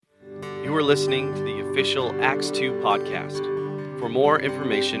You are listening to the official Acts 2 podcast. For more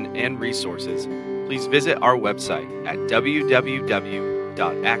information and resources, please visit our website at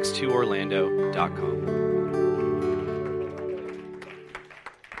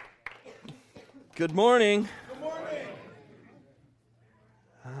www.acts2orlando.com. Good morning. Good morning.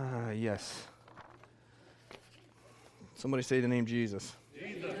 Yes. Somebody say the name Jesus.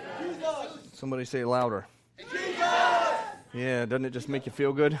 Jesus. Somebody say it louder. Jesus. Yeah, doesn't it just make you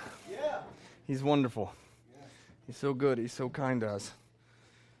feel good? Yeah. He's wonderful. He's so good. He's so kind to us.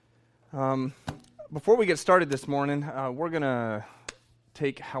 Before we get started this morning, we're going to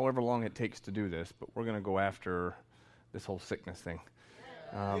take however long it takes to do this, but we're going to go after this whole sickness thing.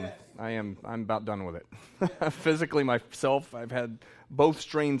 I'm about done with it. Physically myself, I've had both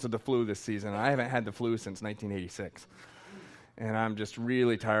strains of the flu this season. I haven't had the flu since 1986. And I'm just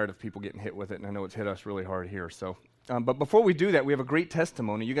really tired of people getting hit with it, and I know it's hit us really hard here. So, but before we do that, we have a great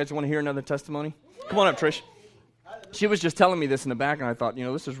testimony. You guys want to hear another testimony? Come on up, Trish. She was just telling me this in the back, and I thought,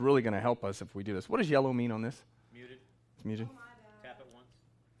 this is really going to help us if we do this. What does yellow mean on this? Muted. It's muted? Tap it once.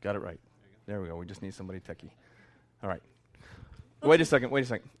 Got it right. There we go. We just need somebody techie. All right. Wait a second.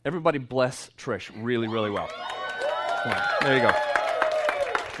 Everybody bless Trish really, really well. Come on. There you go.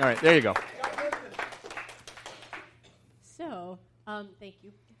 All right, there you go. So, thank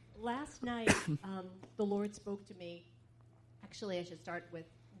you. Last night, the Lord spoke to me. Actually, I should start with,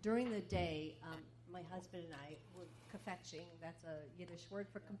 during the day, my husband and I were kvetching. That's a Yiddish word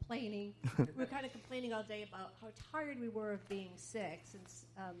for complaining. We were kind of complaining all day about how tired we were of being sick. Since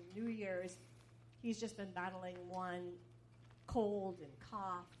New Year's, he's just been battling one cold and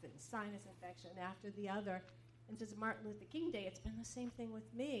cough and sinus infection after the other. And since Martin Luther King Day, it's been the same thing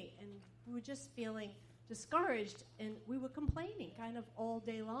with me. And we were just feeling discouraged, and we were complaining kind of all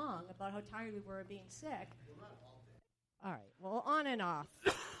day long about how tired we were of being sick. All right, well, on and off.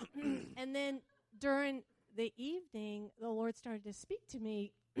 And then during the evening, the Lord started to speak to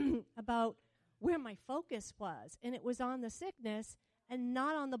me about where my focus was, and it was on the sickness and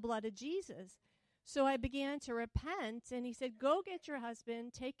not on the blood of Jesus. So I began to repent, and he said, go get your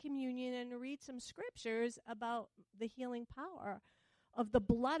husband, take communion, and read some scriptures about the healing power of the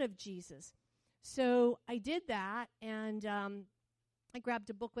blood of Jesus. So I did that, and I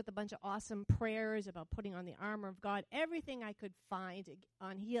grabbed a book with a bunch of awesome prayers about putting on the armor of God, everything I could find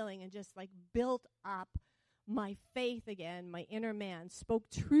on healing, and just built up my faith again. My inner man spoke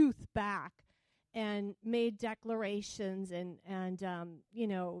truth back and made declarations and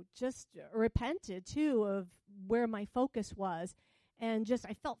just repented too of where my focus was, and just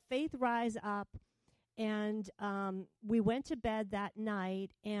I felt faith rise up. And we went to bed that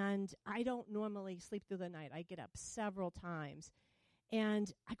night, and I don't normally sleep through the night. I get up several times,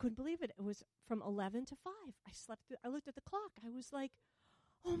 and I couldn't believe it. It was from 11 to 5. I looked at the clock. I was like,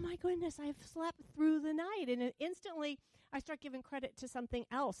 oh my goodness, I've slept through the night. And instantly I start giving credit to something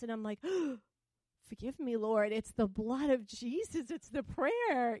else, and I'm like, forgive me, Lord, it's the blood of Jesus, it's the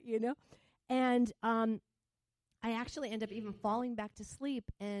prayer, And I actually end up even falling back to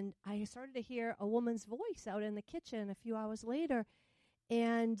sleep, and I started to hear a woman's voice out in the kitchen a few hours later,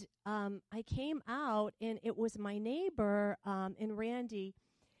 and I came out, and it was my neighbor in Randy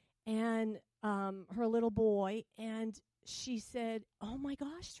and her little boy, and she said, oh my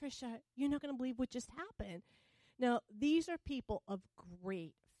gosh, Trisha, you're not going to believe what just happened. Now, these are people of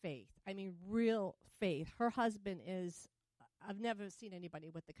great faith. I mean, real faith. Her husband I've never seen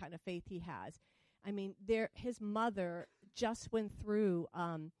anybody with the kind of faith he has. I mean, his mother just went through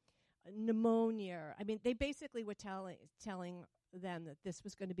pneumonia. I mean, they basically were telling them that this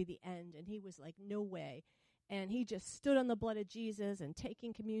was going to be the end, and he was like, no way. And he just stood on the blood of Jesus and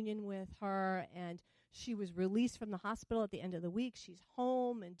taking communion with her, and she was released from the hospital at the end of the week. She's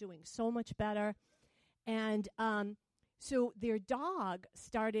home and doing so much better. And so their dog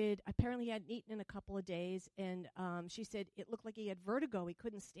apparently he hadn't eaten in a couple of days, and she said it looked like he had vertigo. He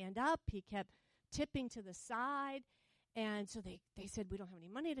couldn't stand up. He kept tipping to the side. And so they said, we don't have any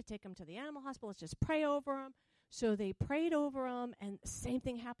money to take him to the animal hospital. Let's just pray over him. So they prayed over him, and the same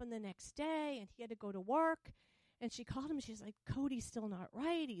thing happened the next day, and he had to go to work. And she called him, and she's like, Cody's still not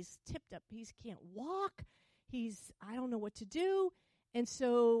right. He's tipped up. He can't walk. I don't know what to do. And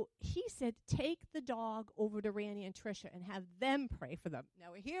so he said, take the dog over to Randy and Trisha and have them pray for them.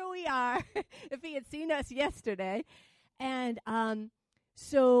 Now, here we are, if he had seen us yesterday. And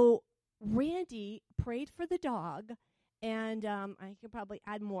so Randy prayed for the dog, and I could probably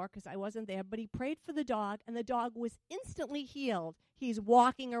add more because I wasn't there, but he prayed for the dog, and the dog was instantly healed. He's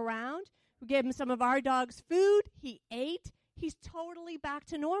walking around. We gave him some of our dog's food. He ate. He's totally back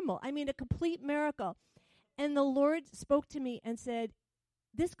to normal. I mean, a complete miracle. And the Lord spoke to me and said,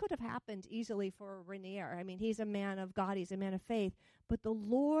 this could have happened easily for Rainier. I mean, he's a man of God. He's a man of faith. But the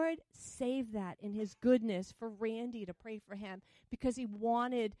Lord saved that in his goodness for Randy to pray for him because he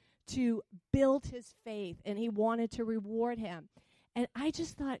wanted to build his faith and he wanted to reward him. And I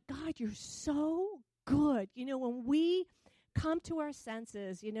just thought, God, you're so good. You know, when we come to our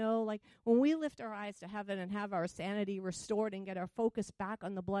senses, you know, like when we lift our eyes to heaven and have our sanity restored and get our focus back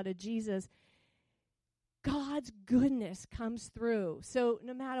on the blood of Jesus, God's goodness comes through. So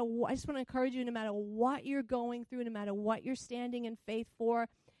no matter what, I just want to encourage you, no matter what you're going through, no matter what you're standing in faith for,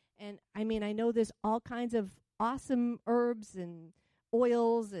 and I mean, I know there's all kinds of awesome herbs and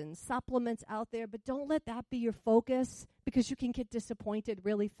oils and supplements out there, but don't let that be your focus because you can get disappointed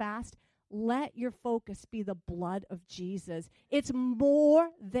really fast. Let your focus be the blood of Jesus. It's more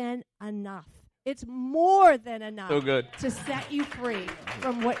than enough. It's more than enough to set you free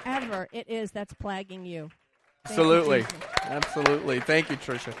from whatever it is that's plaguing you. Absolutely. Absolutely. Thank you,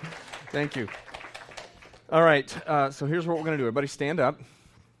 Tricia. Thank you. All right. So here's what we're going to do. Everybody stand up.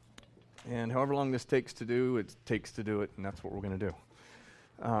 And however long this takes to do, it takes to do it, and that's what we're going to do.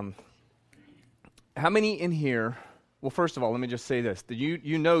 How many in here, well, first of all, let me just say this.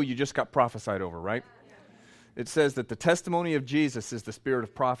 You know you just got prophesied over, right? It says that the testimony of Jesus is the spirit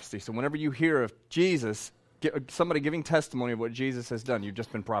of prophecy. So whenever you hear of Jesus, somebody giving testimony of what Jesus has done, you've just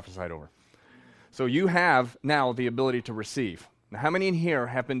been prophesied over. So you have now the ability to receive. Now, how many in here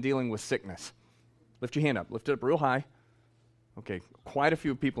have been dealing with sickness? Lift your hand up. Lift it up real high. Okay, quite a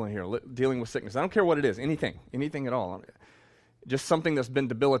few people in here dealing with sickness. I don't care what it is, anything at all. Just something that's been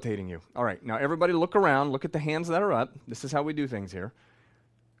debilitating you. All right, now everybody look around. Look at the hands that are up. This is how we do things here.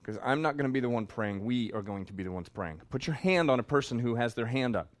 Because I'm not going to be the one praying. We are going to be the ones praying. Put your hand on a person who has their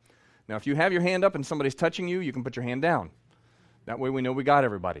hand up. Now, if you have your hand up and somebody's touching you, you can put your hand down. That way we know we got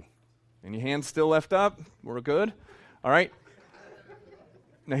everybody. And your hand's still left up. We're good. All right.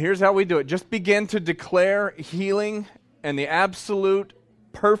 Now, here's how we do it. Just begin to declare healing and the absolute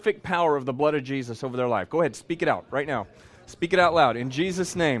perfect power of the blood of Jesus over their life. Go ahead. Speak it out right now. Speak it out loud. In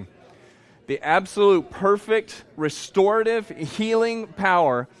Jesus' name. The absolute perfect, restorative, healing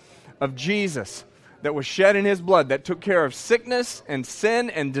power of Jesus that was shed in his blood that took care of sickness and sin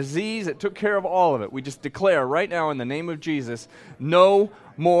and disease. It took care of all of it. We just declare right now in the name of Jesus, no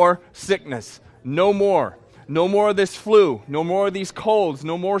more sickness. No more. No more of this flu. No more of these colds.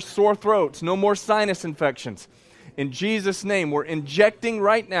 No more sore throats. No more sinus infections. In Jesus' name, we're injecting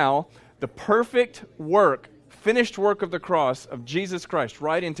right now the perfect work, finished work of the cross of Jesus Christ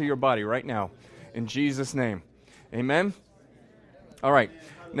right into your body right now. In Jesus' name. Amen? All right.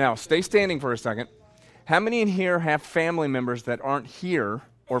 Now, stay standing for a second. How many in here have family members that aren't here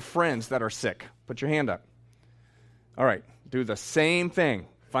or friends that are sick? Put your hand up. All right. Do the same thing.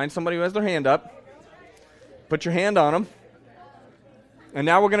 Find somebody who has their hand up. Put your hand on them. And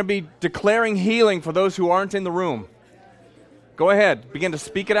now we're going to be declaring healing for those who aren't in the room. Go ahead. Begin to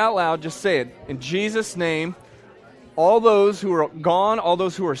speak it out loud. Just say it. In Jesus' name, all those who are gone, all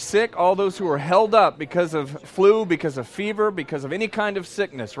those who are sick, all those who are held up because of flu, because of fever, because of any kind of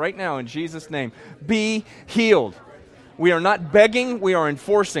sickness, right now in Jesus' name, be healed. We are not begging, we are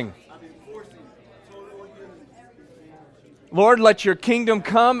enforcing. Lord, let your kingdom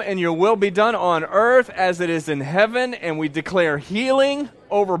come and your will be done on earth as it is in heaven, and we declare healing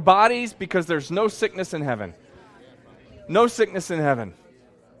over bodies because there's no sickness in heaven. No sickness in heaven.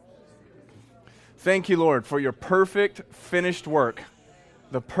 Thank you, Lord, for your perfect finished work.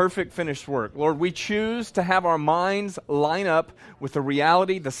 The perfect finished work. Lord, we choose to have our minds line up with the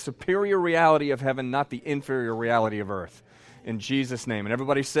reality, the superior reality of heaven, not the inferior reality of earth. In Jesus' name. And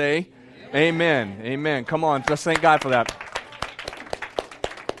everybody say, amen. Amen. Come on, let's thank God for that.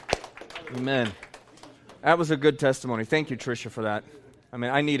 Amen. That was a good testimony. Thank you, Tricia, for that. I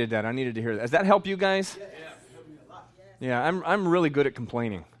mean, I needed that. I needed to hear that. Does that help you guys? Yeah, I'm really good at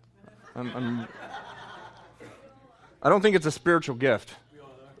complaining. I don't think it's a spiritual gift,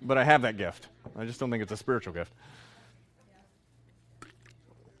 but I have that gift. I just don't think it's a spiritual gift.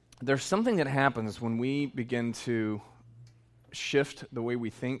 There's something that happens when we begin to shift the way we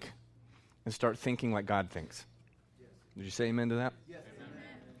think and start thinking like God thinks. Did you say amen to that? Yes.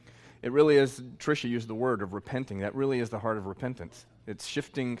 It really is, Tricia used the word of repenting. That really is the heart of repentance. It's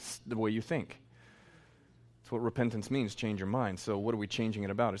shifting the way you think. That's what repentance means, change your mind. So what are we changing it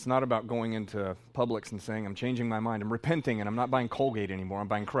about? It's not about going into Publix and saying, I'm changing my mind. I'm repenting and I'm not buying Colgate anymore. I'm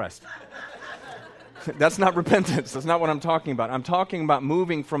buying Crest. That's not repentance. That's not what I'm talking about. I'm talking about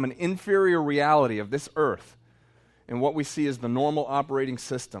moving from an inferior reality of this earth and what we see as the normal operating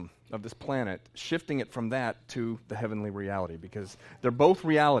system of this planet, shifting it from that to the heavenly reality, because they're both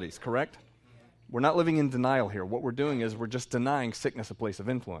realities, correct? We're not living in denial here. What we're doing is we're just denying sickness a place of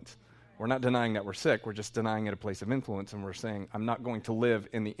influence. We're not denying that we're sick. We're just denying it a place of influence, and we're saying, I'm not going to live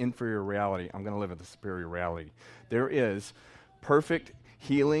in the inferior reality. I'm going to live in the superior reality. There is perfect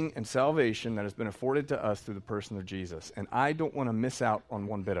healing and salvation that has been afforded to us through the person of Jesus, and I don't want to miss out on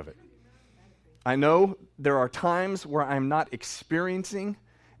one bit of it. I know there are times where I'm not experiencing,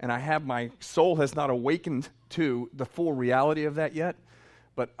 and my soul has not awakened to the full reality of that yet,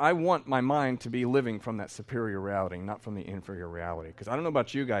 but I want my mind to be living from that superior reality, not from the inferior reality. Because I don't know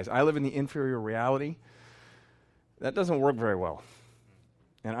about you guys, I live in the inferior reality. That doesn't work very well.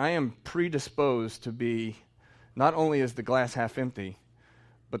 And I am predisposed to be, not only is the glass half empty,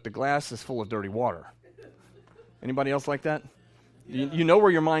 but the glass is full of dirty water. Anybody else like that? You know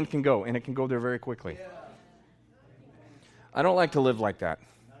where your mind can go, and it can go there very quickly. I don't like to live like that.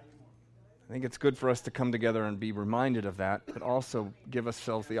 I think it's good for us to come together and be reminded of that, but also give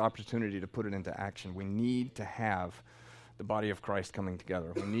ourselves the opportunity to put it into action. We need to have the body of Christ coming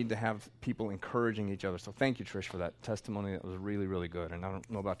together. We need to have people encouraging each other. So thank you, Trish, for that testimony. That was really, really good. And I don't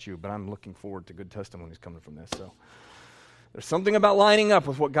know about you, but I'm looking forward to good testimonies coming from this. So there's something about lining up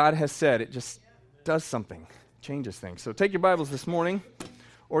with what God has said. It just does something, changes things. So take your Bibles this morning,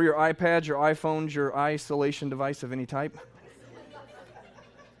 or your iPads, your iPhones, your isolation device of any type.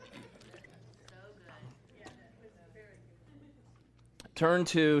 Turn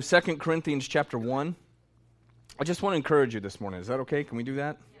to 2 Corinthians chapter 1. I just want to encourage you this morning. Is that okay? Can we do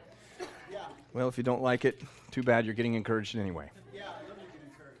that? Yeah. Well, if you don't like it, too bad. You're getting encouraged anyway. Yeah, let me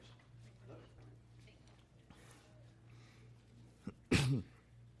get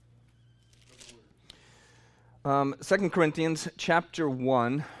encouraged. 2 Corinthians chapter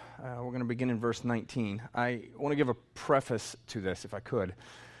 1. We're going to begin in verse 19. I want to give a preface to this, if I could.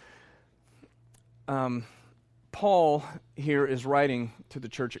 Paul here is writing to the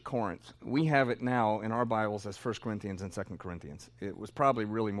church at Corinth. We have it now in our Bibles as 1 Corinthians and 2 Corinthians. It was probably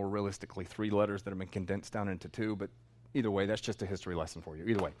really more realistically 3 letters that have been condensed down into 2, but either way, that's just a history lesson for you.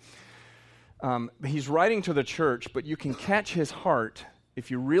 Either way. He's writing to the church, but you can catch his heart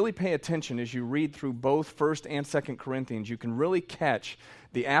if you really pay attention as you read through both 1 and 2 Corinthians. You can really catch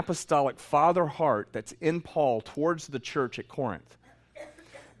the apostolic father heart that's in Paul towards the church at Corinth.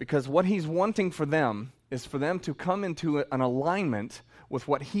 Because what he's wanting for them is for them to come into an alignment with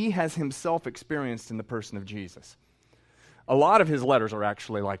what he has himself experienced in the person of Jesus. A lot of his letters are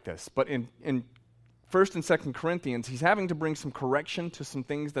actually like this, but in 1 and 2 Corinthians, he's having to bring some correction to some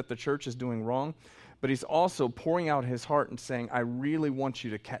things that the church is doing wrong, but he's also pouring out his heart and saying, I really want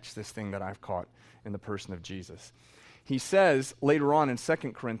you to catch this thing that I've caught in the person of Jesus. He says, later on in 2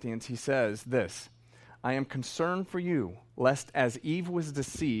 Corinthians, he says this, I am concerned for you, lest as Eve was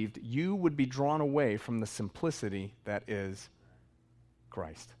deceived, you would be drawn away from the simplicity that is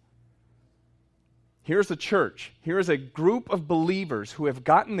Christ. Here's a church. Here's a group of believers who have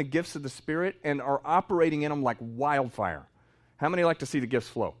gotten the gifts of the Spirit and are operating in them like wildfire. How many like to see the gifts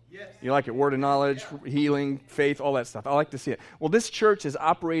flow? Yes. You like it? Word of knowledge, healing, faith, all that stuff. I like to see it. Well, this church is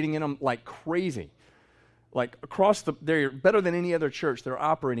operating in them like crazy. Like they're better than any other church. They're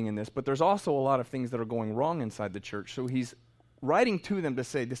operating in this, but there's also a lot of things that are going wrong inside the church. So he's writing to them to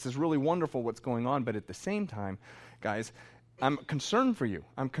say, this is really wonderful what's going on, but at the same time, guys, I'm concerned for you.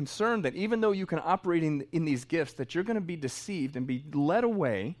 I'm concerned that even though you can operate in these gifts, that you're going to be deceived and be led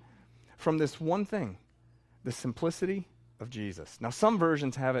away from this one thing, the simplicity of Jesus. Now, some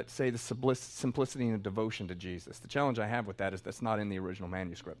versions have it say the simplicity and devotion to Jesus. The challenge I have with that is that's not in the original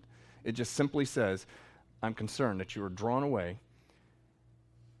manuscript. It just simply says, I'm concerned that you are drawn away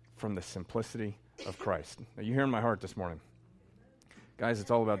from the simplicity of Christ. Now, you hear in my heart this morning. Guys, it's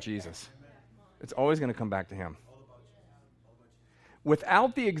all about Jesus. It's always going to come back to him.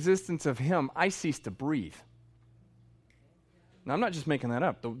 Without the existence of him, I cease to breathe. Now, I'm not just making that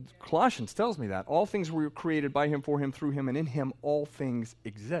up. The Colossians tells me that. All things were created by him, for him, through him, and in him all things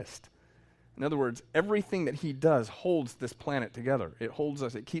exist. In other words, everything that he does holds this planet together. It holds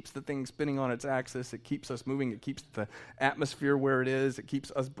us. It keeps the thing spinning on its axis. It keeps us moving. It keeps the atmosphere where it is. It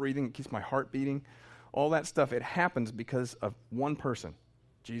keeps us breathing. It keeps my heart beating. All that stuff, it happens because of one person,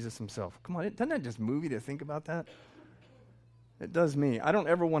 Jesus himself. Come on, doesn't that just move you to think about that? It does me. I don't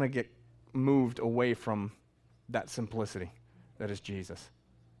ever want to get moved away from that simplicity that is Jesus.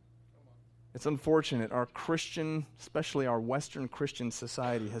 It's unfortunate. Our Christian, especially our Western Christian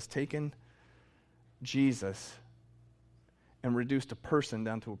society, has taken Jesus and reduced a person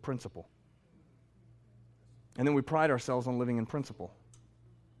down to a principle. And then we pride ourselves on living in principle.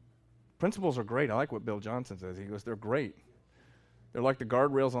 Principles are great. I like what Bill Johnson says. He goes, they're great. They're like the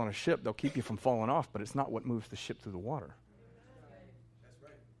guardrails on a ship. They'll keep you from falling off, but it's not what moves the ship through the water.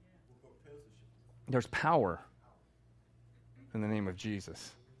 There's power in the name of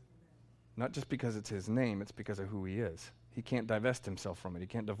Jesus. Not just because it's his name, it's because of who he is. He can't divest himself from it. He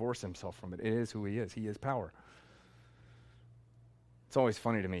can't divorce himself from it. It is who he is. He is power. It's always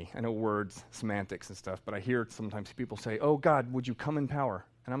funny to me. I know words, semantics and stuff, but I hear sometimes people say, oh, God, would you come in power?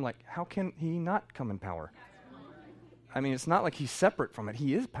 And I'm like, how can he not come in power? I mean, it's not like he's separate from it.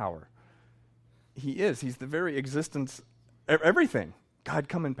 He is power. He is. He's the very existence, everything. God,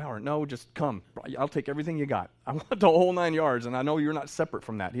 come in power. No, just come. I'll take everything you got. I want the whole 9 yards, and I know you're not separate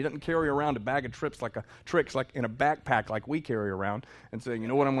from that. He doesn't carry around a bag of tricks like in a backpack like we carry around and say, you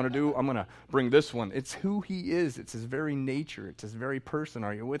know what I'm going to do? I'm going to bring this one. It's who he is. It's his very nature. It's his very person.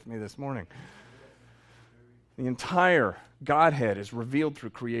 Are you with me this morning? The entire Godhead is revealed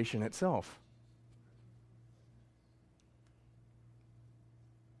through creation itself.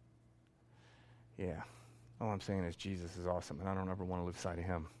 Yeah. All I'm saying is Jesus is awesome, and I don't ever want to live beside of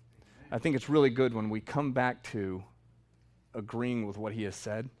him. I think it's really good when we come back to agreeing with what he has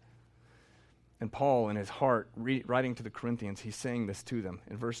said. And Paul, in his heart, writing to the Corinthians, he's saying this to them.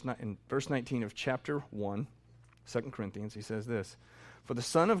 In verse 19 of chapter 1, 2 Corinthians, he says this, "For the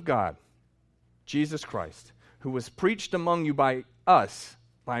Son of God, Jesus Christ, who was preached among you by us,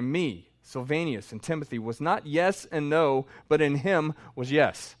 by me, Silvanus, and Timothy, was not yes and no, but in him was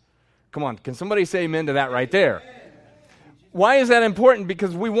yes." Come on, can somebody say amen to that right there? Why is that important?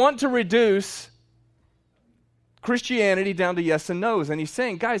 Because we want to reduce Christianity down to yes and no's. And he's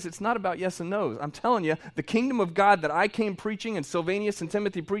saying, guys, it's not about yes and no's. I'm telling you, the kingdom of God that I came preaching and Silvanus and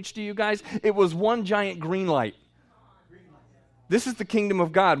Timothy preached to you guys, it was one giant green light. This is the kingdom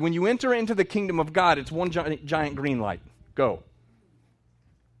of God. When you enter into the kingdom of God, it's one giant green light. Go.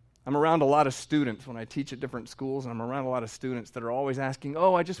 I'm around a lot of students when I teach at different schools, and I'm around a lot of students that are always asking,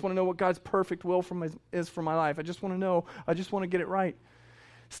 oh, I just want to know what God's perfect will is for my life. I just want to know. I just want to get it right.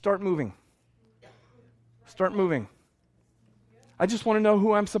 Start moving. Start moving. I just want to know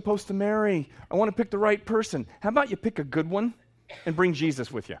who I'm supposed to marry. I want to pick the right person. How about you pick a good one and bring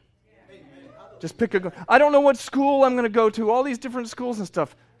Jesus with you? Just pick a good I don't know what school I'm going to go to, all these different schools and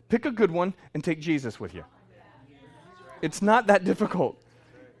stuff. Pick a good one and take Jesus with you. It's not that difficult.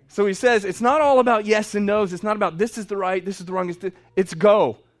 So he says, it's not all about yes and no's. It's not about this is the right, this is the wrong. It's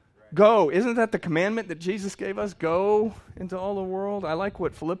go. Go. Isn't that the commandment that Jesus gave us? Go into all the world. I like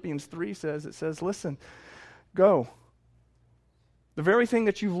what Philippians 3 says. It says, listen, go. The very thing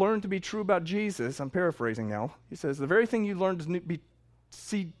that you've learned to be true about Jesus, I'm paraphrasing now. He says, the very thing you learned to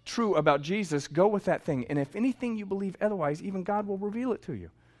see true about Jesus, go with that thing. And if anything you believe otherwise, even God will reveal it to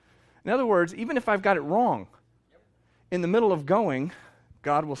you. In other words, even if I've got it wrong, in the middle of going,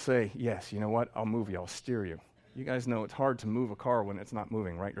 God will say, yes, you know what? I'll move you. I'll steer you. You guys know it's hard to move a car when it's not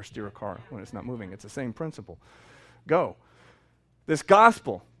moving, right? Or steer a car when it's not moving. It's the same principle. Go. This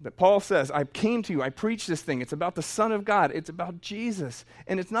gospel that Paul says, I came to you, I preached this thing. It's about the Son of God. It's about Jesus.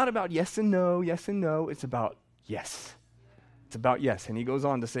 And it's not about yes and no, yes and no. It's about yes. It's about yes. And he goes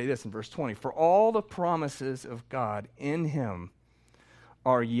on to say this in verse 20. For all the promises of God in him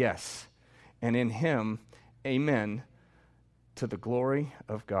are yes, and in him, amen, to the glory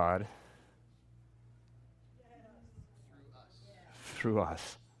of God through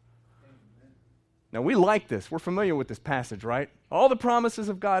us. Now, we like this. We're familiar with this passage, right? All the promises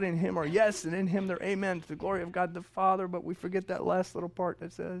of God in him are yes, and in him they're amen to the glory of God the Father, but we forget that last little part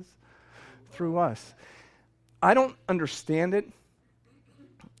that says through us. I don't understand it.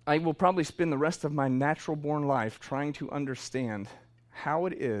 I will probably spend the rest of my natural-born life trying to understand how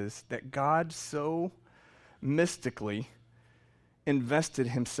it is that God so mystically invested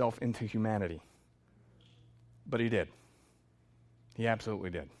himself into humanity. But he did. He absolutely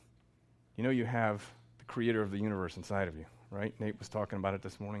did. You know, you have the creator of the universe inside of you, right? Nate was talking about it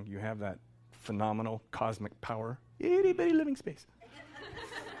this morning. You have that phenomenal cosmic power, itty bitty living space.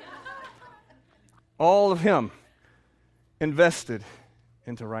 All of him invested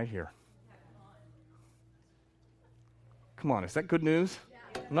into right here. Come on, is that good news?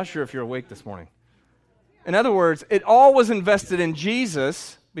 I'm not sure if you're awake this morning. In other words, it all was invested in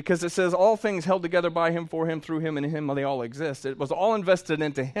Jesus because it says all things held together by him, for him, through him, and in him they all exist. It was all invested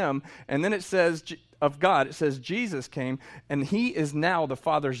into him. And then it says of God, it says Jesus came, and he is now the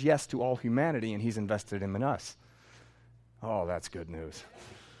Father's yes to all humanity, and he's invested him in us. Oh, that's good news.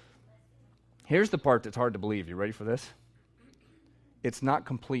 Here's the part that's hard to believe. You ready for this? It's not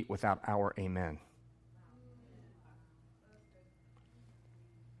complete without our amen.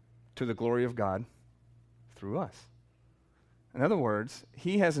 To the glory of God through us. In other words,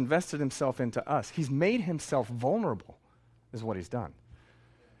 he has invested himself into us. He's made himself vulnerable, is what he's done.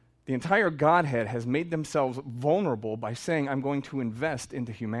 The entire Godhead has made themselves vulnerable by saying, I'm going to invest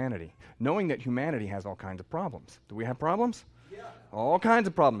into humanity, knowing that humanity has all kinds of problems. Do we have problems? Yeah. All kinds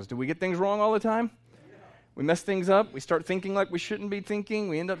of problems. Do we get things wrong all the time? Yeah. We mess things up. We start thinking like we shouldn't be thinking.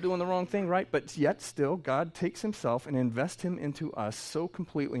 We end up doing the wrong thing, right? But yet still, God takes himself and invests him into us so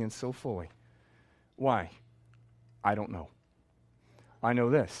completely and so fully. Why? I don't know. I know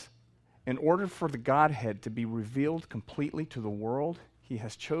this. In order for the Godhead to be revealed completely to the world, he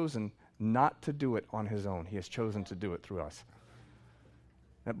has chosen not to do it on his own. He has chosen to do it through us.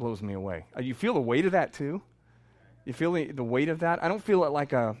 That blows me away. You feel the weight of that too? You feel the weight of that? I don't feel it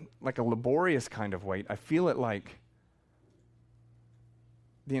like a laborious kind of weight. I feel it like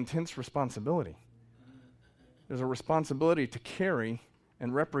the intense responsibility. There's a responsibility to carry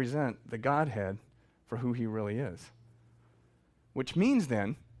and represent the Godhead for who he really is. Which means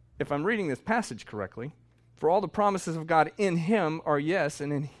then, if I'm reading this passage correctly, for all the promises of God in him are yes,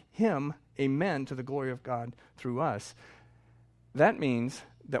 and in him, amen, to the glory of God through us. That means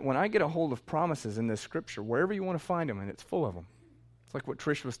that when I get a hold of promises in this scripture, wherever you want to find them, and it's full of them, it's like what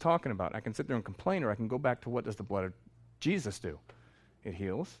Trish was talking about. I can sit there and complain, or I can go back to what does the blood of Jesus do? It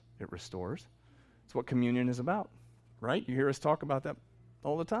heals, it restores. It's what communion is about, right? You hear us talk about that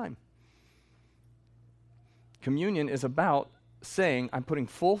all the time. Communion is about saying, I'm putting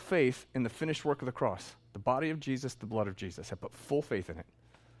full faith in the finished work of the cross. The body of Jesus, the blood of Jesus. I put full faith in it.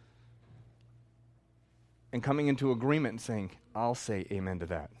 And coming into agreement and saying, I'll say amen to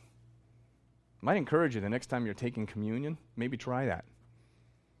that. I might encourage you the next time you're taking communion, maybe try that.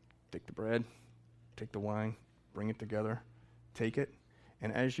 Take the bread, take the wine, bring it together, take it,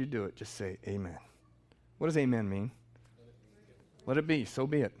 and as you do it, just say amen. What does amen mean? Let it be, so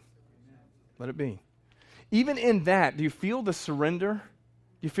be it. Let it be. Even in that, do you feel the surrender?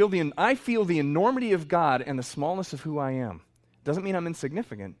 You feel I feel the enormity of God and the smallness of who I am. Doesn't mean I'm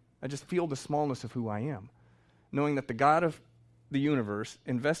insignificant. I just feel the smallness of who I am. Knowing that the God of the universe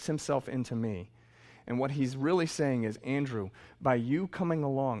invests himself into me. And what he's really saying is, Andrew, by you coming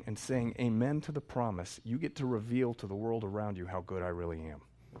along and saying amen to the promise, you get to reveal to the world around you how good I really am.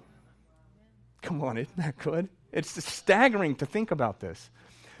 Come on, isn't that good? It's staggering to think about this.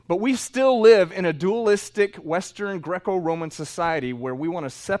 But we still live in a dualistic Western Greco-Roman society where we want to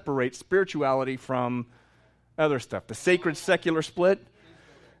separate spirituality from other stuff. The sacred secular split.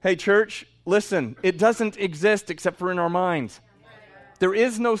 Hey, church, listen, it doesn't exist except for in our minds. There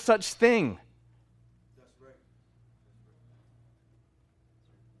is no such thing.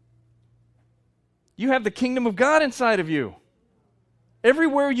 You have the kingdom of God inside of you.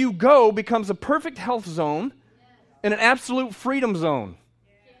 Everywhere you go becomes a perfect health zone and an absolute freedom zone.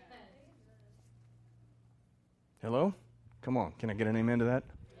 Hello? Come on. Can I get an amen to that?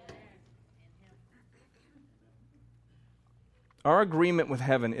 Our agreement with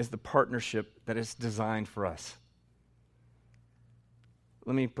heaven is the partnership that is designed for us.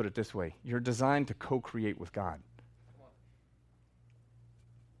 Let me put it this way. You're designed to co-create with God.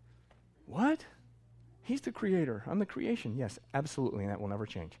 What? He's the creator. I'm the creation. Yes, absolutely, and that will never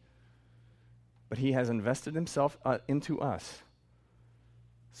change. But he has invested himself into us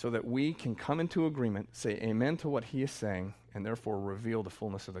so that we can come into agreement, say amen to what he is saying, and therefore reveal the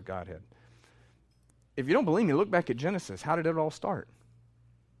fullness of the Godhead. If you don't believe me, look back at Genesis. How did it all start?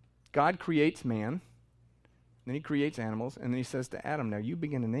 God creates man, then he creates animals, and then he says to Adam, now you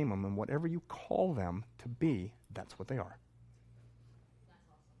begin to name them, and whatever you call them to be, that's what they are.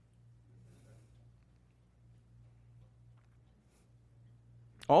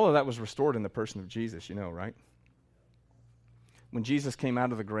 All of that was restored in the person of Jesus, you know, right? When Jesus came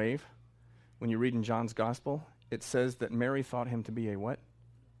out of the grave, when you read in John's gospel, it says that Mary thought him to be a what?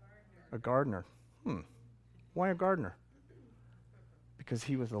 A gardener. Why a gardener? Because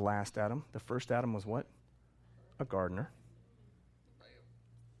he was the last Adam. The first Adam was what? A gardener.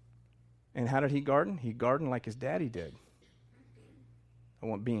 And how did he garden? He gardened like his daddy did. I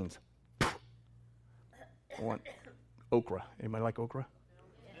want beans. I want okra. Anybody like okra?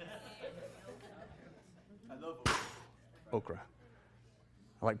 I love okra.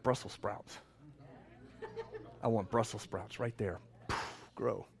 I like Brussels sprouts. I want Brussels sprouts right there.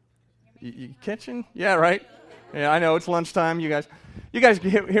 Grow. You catching? Yeah, right? Yeah, I know, it's lunchtime. You guys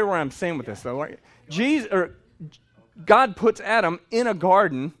hear where I'm saying with this, though. Right? God puts Adam in a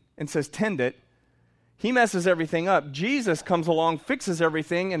garden and says, tend it. He messes everything up. Jesus comes along, fixes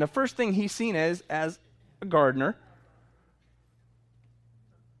everything, and the first thing he's seen as a gardener.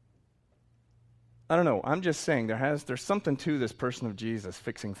 I don't know. I'm just saying there's something to this person of Jesus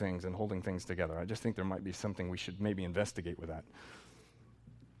fixing things and holding things together. I just think there might be something we should maybe investigate with that.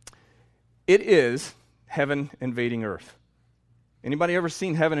 It is heaven invading earth. Anybody ever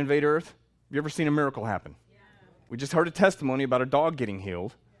seen heaven invade earth? Have you ever seen a miracle happen? Yeah. We just heard a testimony about a dog getting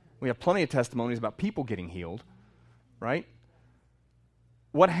healed. We have plenty of testimonies about people getting healed, right?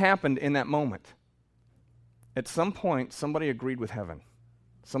 What happened in that moment? At some point, somebody agreed with heaven.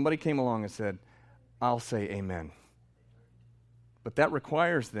 Somebody came along and said, I'll say amen. But that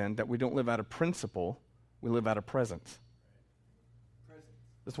requires then that we don't live out of principle, we live out of presence.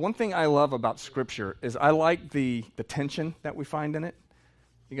 There's one thing I love about Scripture is I like the tension that we find in it.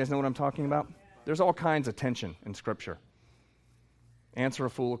 You guys know what I'm talking about? There's all kinds of tension in Scripture. Answer a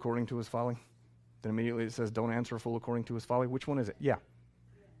fool according to his folly. Then immediately it says, don't answer a fool according to his folly. Which one is it? Yeah.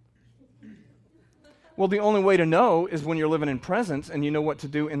 Well, the only way to know is when you're living in presence and you know what to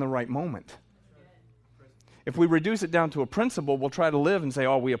do in the right moment. If we reduce it down to a principle, we'll try to live and say,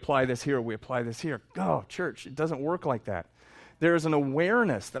 oh, we apply this here, we apply this here. Oh, church, it doesn't work like that. There is an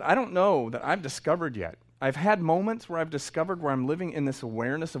awareness that I don't know that I've discovered yet. I've had moments where I've discovered where I'm living in this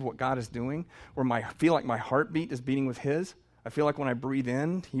awareness of what God is doing, where I feel like my heartbeat is beating with His. I feel like when I breathe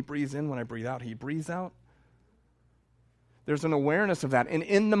in, He breathes in. When I breathe out, He breathes out. There's an awareness of that. And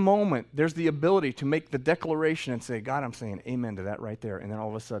in the moment, there's the ability to make the declaration and say, God, I'm saying amen to that right there. And then all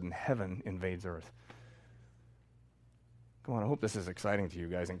of a sudden, heaven invades earth. Come on, I hope this is exciting to you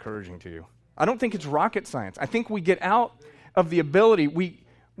guys, encouraging to you. I don't think it's rocket science. I think we get out of the ability, we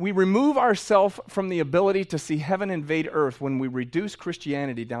remove ourselves from the ability to see heaven invade earth when we reduce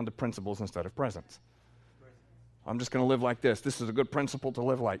Christianity down to principles instead of presence. I'm just going to live like this. This is a good principle to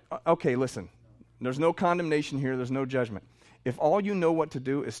live like. Okay, listen. There's no condemnation here. There's no judgment. If all you know what to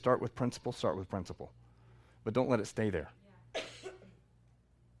do is start with principle, start with principle. But don't let it stay there.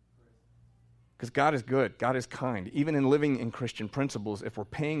 Because God is good. God is kind. Even in living in Christian principles, if we're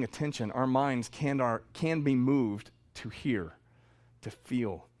paying attention, our minds can be moved to hear, to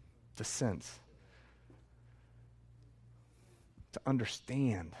feel, to sense, to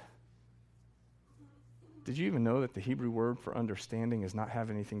understand. Did you even know that the Hebrew word for understanding does not have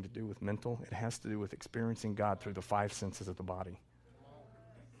anything to do with mental? It has to do with experiencing God through the 5 senses of the body.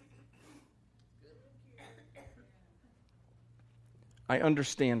 I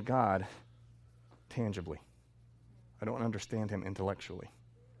understand God tangibly. I don't understand Him intellectually.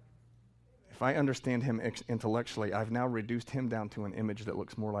 If I understand Him intellectually, I've now reduced Him down to an image that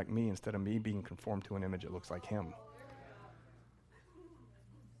looks more like me instead of me being conformed to an image that looks like Him.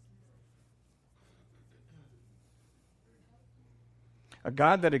 A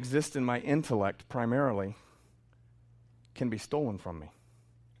God that exists in my intellect primarily can be stolen from me.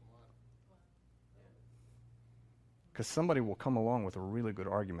 Because somebody will come along with a really good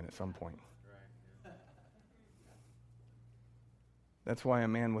argument at some point. That's why a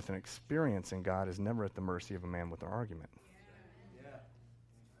man with an experience in God is never at the mercy of a man with an argument.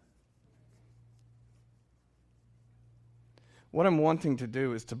 What I'm wanting to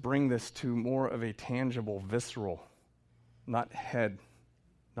do is to bring this to more of a tangible, visceral, not head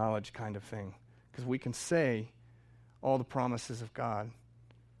knowledge kind of thing. Because we can say all the promises of God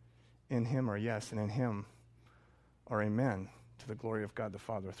in Him are yes, and in Him are amen, to the glory of God the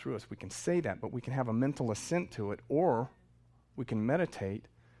Father through us. We can say that, but we can have a mental assent to it, or we can meditate,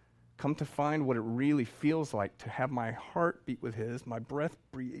 come to find what it really feels like to have my heart beat with His, my breath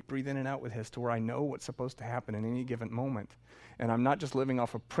breathe in and out with His, to where I know what's supposed to happen in any given moment. And I'm not just living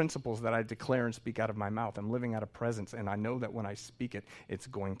off of principles that I declare and speak out of my mouth. I'm living out of presence, and I know that when I speak it, it's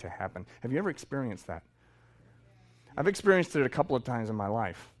going to happen. Have you ever experienced that? I've experienced it a couple of times in my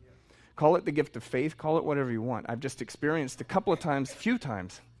life. Call it the gift of faith, call it whatever you want. I've just experienced a couple of times, few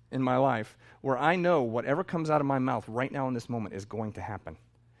times in my life, where I know whatever comes out of my mouth right now in this moment is going to happen.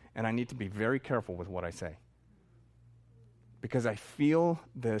 And I need to be very careful with what I say. Because I feel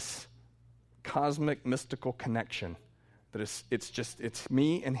this cosmic, mystical connection that it's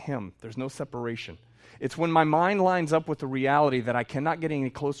me and Him. There's no separation. It's when my mind lines up with the reality that I cannot get any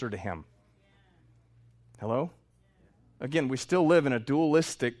closer to Him. Hello? Again, we still live in a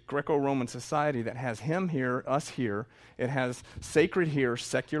dualistic Greco-Roman society that has Him here, us here. It has sacred here,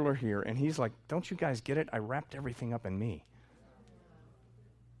 secular here. And He's like, don't you guys get it? I wrapped everything up in me.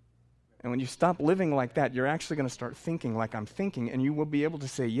 And when you stop living like that, you're actually going to start thinking like I'm thinking, and you will be able to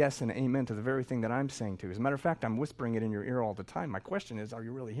say yes and amen to the very thing that I'm saying to. As a matter of fact, I'm whispering it in your ear all the time. My question is, are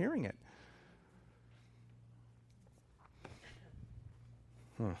you really hearing it?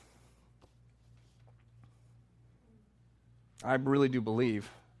 I really do believe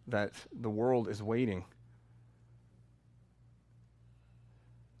that the world is waiting.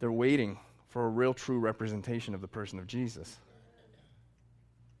 They're waiting for a real, true representation of the person of Jesus.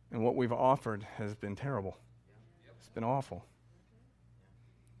 And what we've offered has been terrible. It's been awful.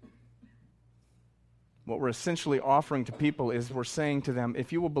 What we're essentially offering to people is we're saying to them,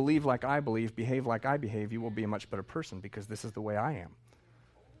 if you will believe like I believe, behave like I behave, you will be a much better person because this is the way I am.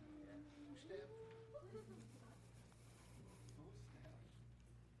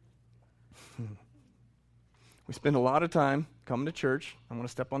 We spend a lot of time coming to church. I'm going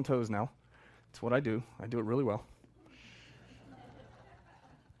to step on toes now. It's what I do. I do it really well.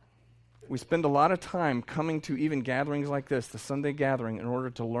 We spend a lot of time coming to even gatherings like this, the Sunday gathering, in order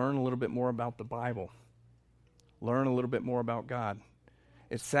to learn a little bit more about the Bible, learn a little bit more about God.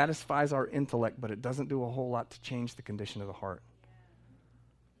 It satisfies our intellect, but it doesn't do a whole lot to change the condition of the heart.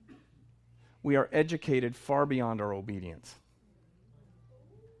 We are educated far beyond our obedience.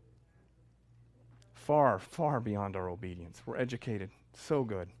 Far, far beyond our obedience. We're educated. So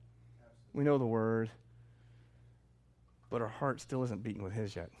good. We know the word, but our heart still isn't beating with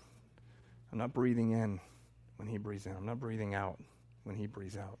his yet. I'm not breathing in when he breathes in. I'm not breathing out when he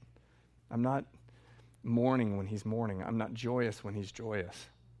breathes out. I'm not mourning when he's mourning. I'm not joyous when he's joyous.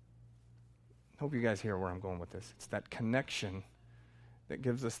 Hope you guys hear where I'm going with this. It's that connection that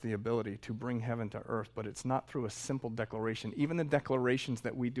gives us the ability to bring heaven to earth, but it's not through a simple declaration. Even the declarations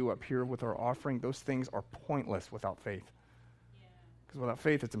that we do up here with our offering, those things are pointless without faith. Because without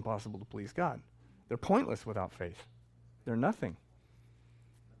faith, it's impossible to please God. They're pointless without faith. They're nothing.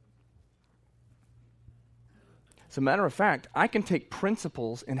 As a matter of fact, I can take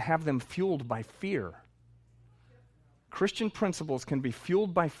principles and have them fueled by fear. Christian principles can be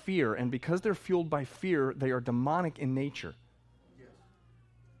fueled by fear, and because they're fueled by fear, they are demonic in nature.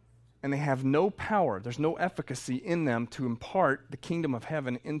 And they have no power. There's no efficacy in them to impart the kingdom of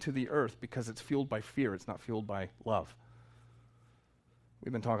heaven into the earth because it's fueled by fear. It's not fueled by love.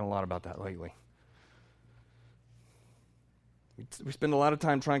 We've been talking a lot about that lately. We spend a lot of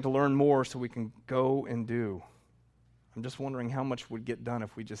time trying to learn more so we can go and do. I'm just wondering how much would get done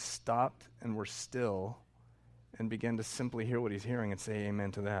if we just stopped and were still and began to simply hear what he's hearing and say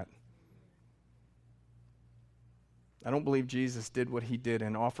amen to that. I don't believe Jesus did what he did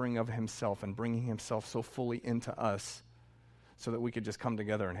in offering of himself and bringing himself so fully into us so that we could just come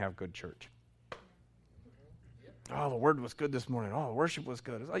together and have good church. Oh, the word was good this morning. Oh, the worship was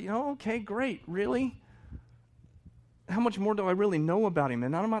good. It's like, okay, great. Really? How much more do I really know about him?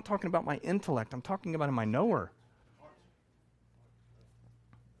 And I'm not talking about my intellect. I'm talking about him, my knower.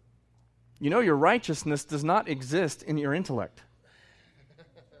 Your righteousness does not exist in your intellect.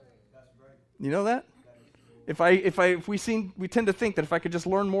 You know that? We tend to think that if I could just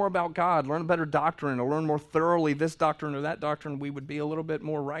learn more about God, learn a better doctrine, or learn more thoroughly this doctrine or that doctrine, we would be a little bit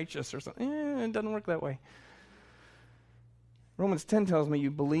more righteous or something. It doesn't work that way. Romans 10 tells me you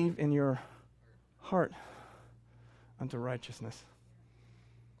believe in your heart unto righteousness.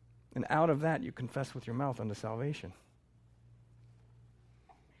 And out of that you confess with your mouth unto salvation.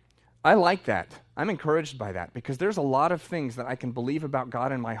 I like that. I'm encouraged by that because there's a lot of things that I can believe about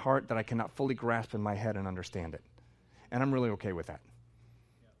God in my heart that I cannot fully grasp in my head and understand it. And I'm really okay with that.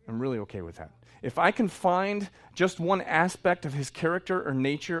 I'm really okay with that. If I can find just one aspect of his character or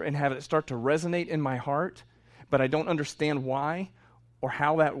nature and have it start to resonate in my heart, but I don't understand why or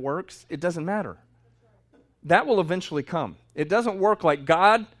how that works, it doesn't matter. That will eventually come. It doesn't work like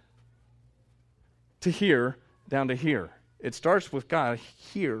God to here, down to here. It starts with God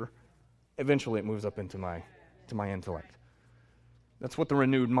here. Eventually it moves up into my intellect. That's what the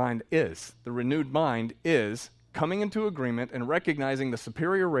renewed mind is. The renewed mind is coming into agreement and recognizing the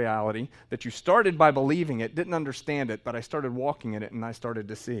superior reality that you started by believing it, didn't understand it, but I started walking in it and I started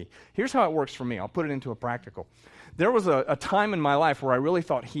to see. Here's how it works for me. I'll put it into a practical. There was a time in my life where I really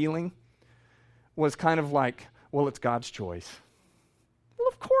thought healing was kind of like, well, it's God's choice. Well,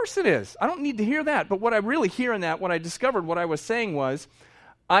 of course it is. I don't need to hear that. But what I really hear in that, what I discovered, what I was saying was,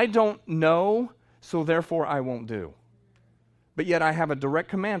 I don't know, so therefore I won't do. But yet I have a direct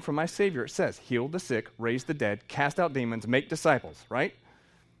command from my Savior. It says, heal the sick, raise the dead, cast out demons, make disciples, right?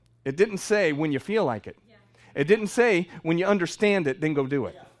 It didn't say when you feel like it. Yeah. It didn't say when you understand it, then go do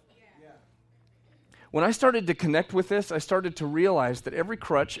it. Yeah. Yeah. When I started to connect with this, I started to realize that every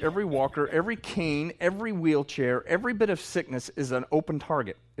crutch, every walker, every cane, every wheelchair, every bit of sickness is an open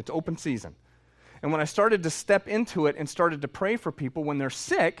target. It's open season. And when I started to step into it and started to pray for people when they're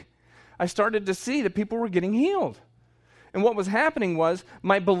sick, I started to see that people were getting healed. And what was happening was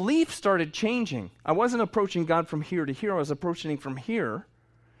my belief started changing. I wasn't approaching God from here to here. I was approaching him from here.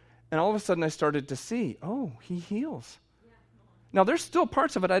 And all of a sudden I started to see, oh, he heals. Now, there's still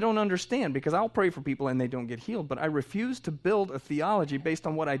parts of it I don't understand because I'll pray for people and they don't get healed. But I refuse to build a theology based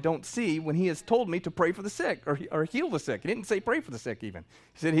on what I don't see when he has told me to pray for the sick or heal the sick. He didn't say pray for the sick even.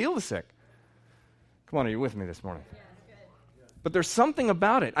 He said heal the sick. Come on, are you with me this morning? But there's something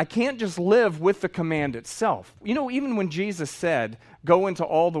about it. I can't just live with the command itself. You know, even when Jesus said, go into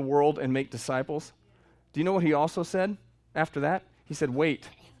all the world and make disciples, do you know what he also said after that? He said, wait,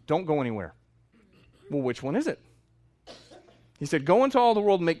 don't go anywhere. Well, which one is it? He said, go into all the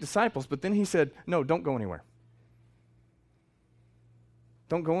world and make disciples, but then he said, no, don't go anywhere.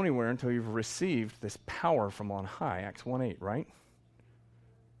 Don't go anywhere until you've received this power from on high, Acts 1:8, right?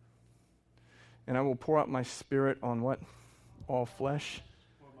 And I will pour out my spirit on what? All flesh.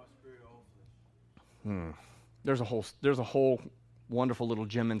 There's a whole wonderful little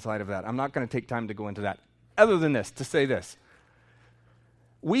gem inside of that. I'm not going to take time to go into that. Other than this, to say this.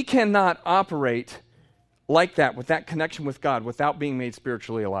 We cannot operate like that, with that connection with God, without being made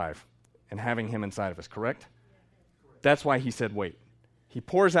spiritually alive and having him inside of us, correct? That's why he said, wait. He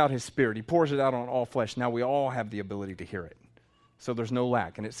pours out his spirit. He pours it out on all flesh. Now we all have the ability to hear it. So there's no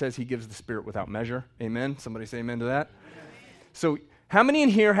lack. And it says he gives the spirit without measure. Amen? Somebody say amen to that? Amen. So how many in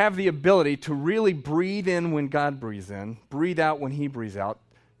here have the ability to really breathe in when God breathes in, breathe out when he breathes out,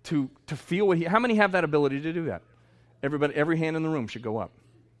 to feel what how many have that ability to do that? Everybody, every hand in the room should go up.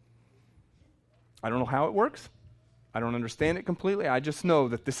 I don't know how it works. I don't understand it completely. I just know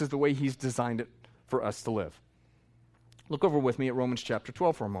that this is the way he's designed it for us to live. Look over with me at Romans chapter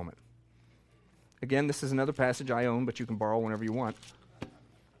 12 for a moment. Again, this is another passage I own, but you can borrow whenever you want.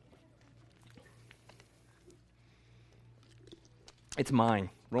 It's mine.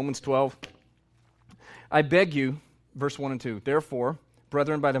 Romans 12. I beg you, verse 1 and 2, therefore,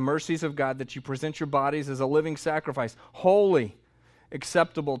 brethren, by the mercies of God, that you present your bodies as a living sacrifice, holy,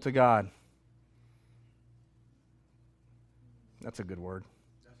 acceptable to God. That's a good word.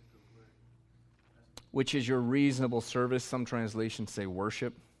 Which is your reasonable service. Some translations say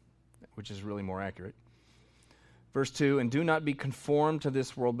worship, which is really more accurate. Verse 2, and do not be conformed to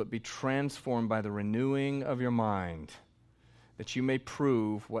this world, but be transformed by the renewing of your mind, that you may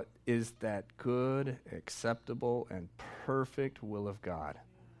prove what is that good, acceptable, and perfect will of God.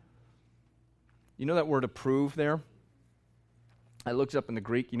 You know that word approve there? I looked up in the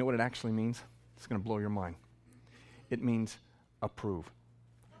Greek. You know what it actually means? It's going to blow your mind. It means approve.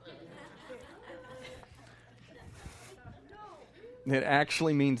 It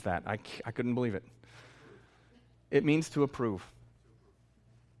actually means that. I couldn't believe it. It means to approve.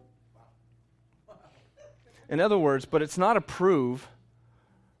 In other words, but it's not approve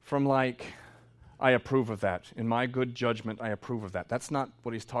from like, I approve of that. In my good judgment, I approve of that. That's not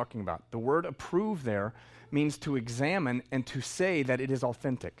what he's talking about. The word approve there means to examine and to say that it is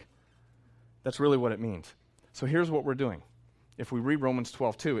authentic. That's really what it means. So here's what we're doing. If we read Romans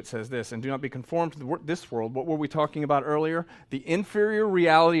 12:2, it says this, and do not be conformed to this world. What were we talking about earlier? The inferior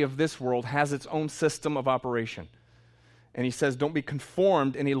reality of this world has its own system of operation. And he says, don't be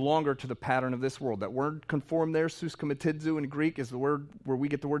conformed any longer to the pattern of this world. That word conform there, suskamatidzu in Greek, is the word where we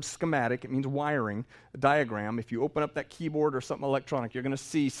get the word schematic. It means wiring, a diagram. If you open up that keyboard or something electronic, you're going to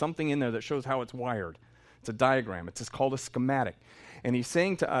see something in there that shows how it's wired. It's a diagram. It's just called a schematic. And he's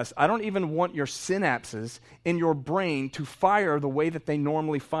saying to us, I don't even want your synapses in your brain to fire the way that they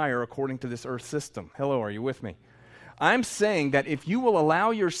normally fire according to this earth system. Hello, are you with me? I'm saying that if you will allow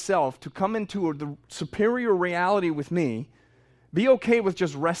yourself to come into the superior reality with me, be okay with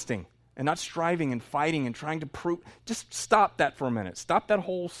just resting and not striving and fighting and trying to prove. Just stop that for a minute. Stop that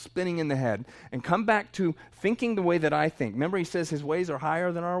whole spinning in the head and come back to thinking the way that I think. Remember, he says his ways are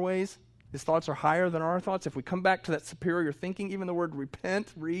higher than our ways? His thoughts are higher than our thoughts. If we come back to that superior thinking, even the word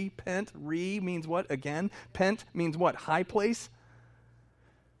repent, means what? Again, pent means what? High place.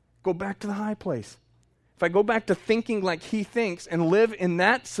 Go back to the high place. If I go back to thinking like he thinks and live in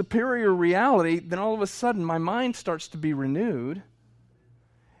that superior reality, then all of a sudden my mind starts to be renewed.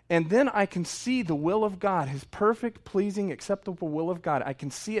 And then I can see the will of God, his perfect, pleasing, acceptable will of God. I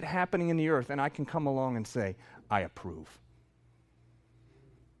can see it happening in the earth, and I can come along and say, I approve.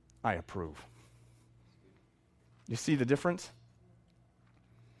 I approve. You see the difference?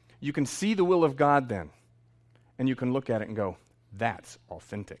 You can see the will of God then, and you can look at it and go, that's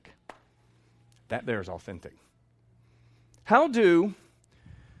authentic. That there is authentic. How do,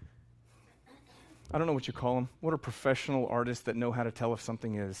 I don't know what you call them, what are professional artists that know how to tell if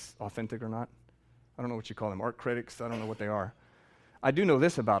something is authentic or not? I don't know what you call them, art critics, I don't know what they are. I do know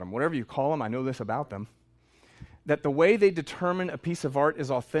this about them. Whatever you call them, I know this about them. That the way they determine a piece of art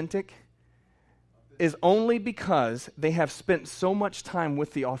is authentic is only because they have spent so much time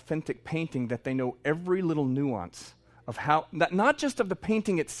with the authentic painting that they know every little nuance of how, not just of the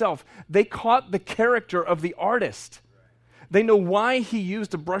painting itself, they caught the character of the artist. They know why he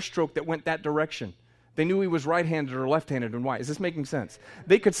used a brushstroke that went that direction. They knew he was right-handed or left-handed and why. Is this making sense?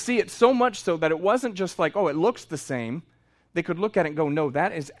 They could see it so much so that it wasn't just like, oh, it looks the same. They could look at it and go, no,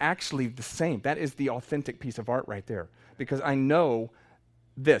 that is actually the same. That is the authentic piece of art right there. Because I know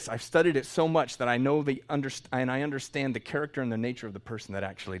this. I've studied it so much that I know and I understand the character and the nature of the person that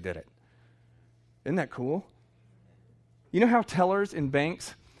actually did it. Isn't that cool? You know how tellers in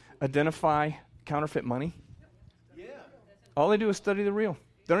banks identify counterfeit money? Yeah. All they do is study the real.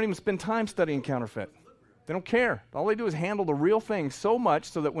 They don't even spend time studying counterfeit. They don't care. All they do is handle the real thing so much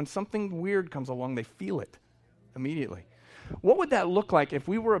so that when something weird comes along, they feel it immediately. What would that look like if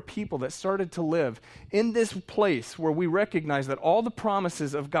we were a people that started to live in this place where we recognize that all the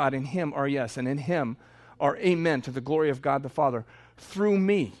promises of God in Him are yes, and in Him are amen to the glory of God the Father through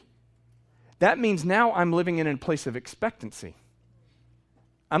me? That means now I'm living in a place of expectancy.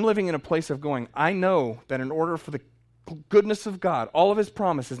 I'm living in a place of going, I know that in order for the goodness of God, all of His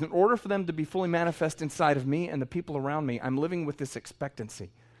promises, in order for them to be fully manifest inside of me and the people around me, I'm living with this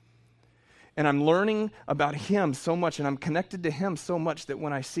expectancy. And I'm learning about Him so much, and I'm connected to Him so much that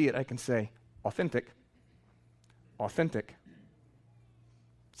when I see it, I can say, authentic. Authentic.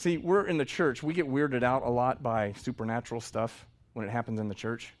 See, we're in the church. We get weirded out a lot by supernatural stuff when it happens in the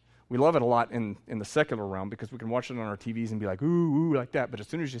church. We love it a lot in the secular realm because we can watch it on our TVs and be like, ooh, ooh, like that. But as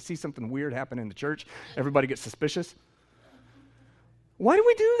soon as you see something weird happen in the church, everybody gets suspicious. Why do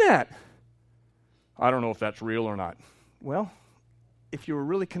we do that? I don't know if that's real or not. Well, if you were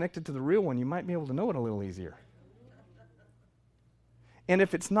really connected to the real one, you might be able to know it a little easier. And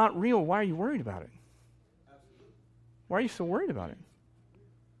if it's not real, why are you worried about it? Why are you so worried about it?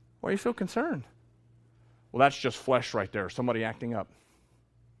 Why are you so concerned? Well, that's just flesh right there, somebody acting up.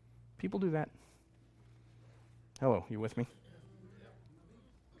 People do that. Hello, you with me?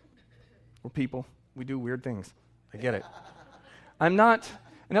 We're people. We do weird things. I get it. I'm not,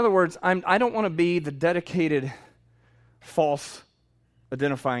 in other words, I don't want to be the dedicated, false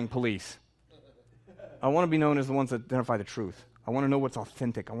identifying police. I want to be known as the ones that identify the truth. I want to know what's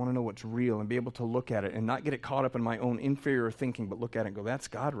authentic. I want to know what's real and be able to look at it and not get it caught up in my own inferior thinking, but look at it and go, that's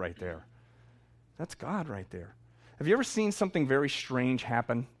God right there. That's God right there. Have you ever seen something very strange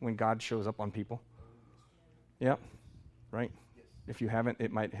happen when God shows up on people? Yeah, right? Yes. If you haven't,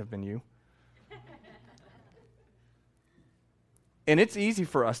 it might have been you. And it's easy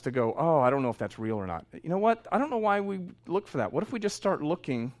for us to go, oh, I don't know if that's real or not. You know what? I don't know why we look for that. What if we just start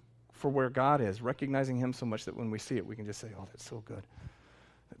looking for where God is, recognizing Him so much that when we see it, we can just say, oh, that's so good.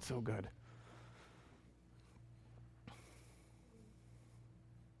 That's so good.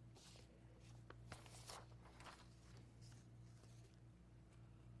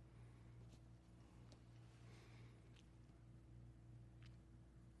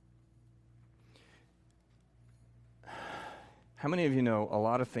 How many of you know a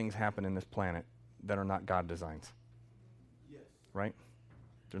lot of things happen in this planet that are not God designs? Yes. Right?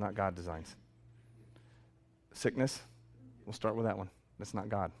 They're not God designs. Sickness, we'll start with that one. That's not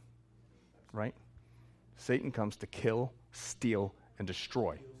God. Right? Satan comes to kill, steal, and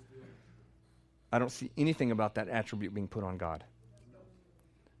destroy. I don't see anything about that attribute being put on God.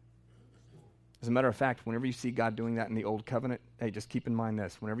 As a matter of fact, whenever you see God doing that in the Old Covenant, hey, just keep in mind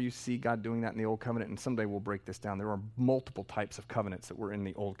this. Whenever you see God doing that in the Old Covenant, and someday we'll break this down, there are multiple types of covenants that were in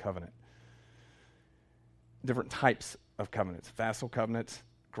the Old Covenant. Different types of covenants. Vassal covenants,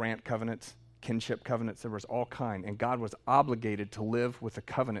 grant covenants, kinship covenants. There was all kind. And God was obligated to live with the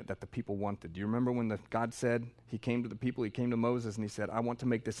covenant that the people wanted. Do you remember when God said, He came to the people, He came to Moses, and He said, I want to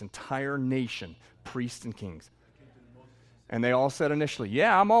make this entire nation priests and kings. And they all said initially,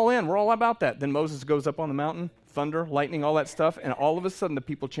 yeah, I'm all in. We're all about that. Then Moses goes up on the mountain, thunder, lightning, all that stuff, and all of a sudden the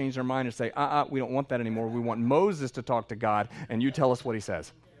people change their mind and say, we don't want that anymore. We want Moses to talk to God, and you tell us what he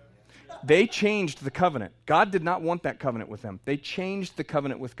says. They changed the covenant. God did not want that covenant with them. They changed the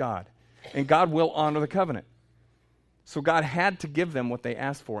covenant with God, and God will honor the covenant. So God had to give them what they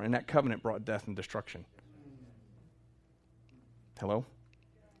asked for, and that covenant brought death and destruction. Hello?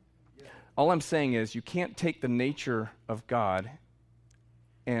 All I'm saying is you can't take the nature of God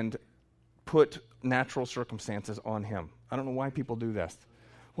and put natural circumstances on Him. I don't know why people do this.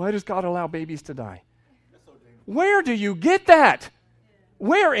 Why does God allow babies to die? Where do you get that?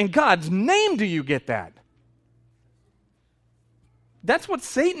 Where in God's name do you get that? That's what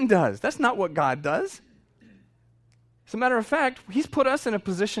Satan does. That's not what God does. As a matter of fact, He's put us in a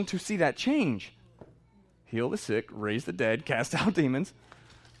position to see that change. Heal the sick, raise the dead, cast out demons.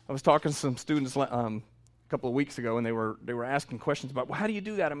 I was talking to some students a couple of weeks ago, and they were asking questions about, well, how do you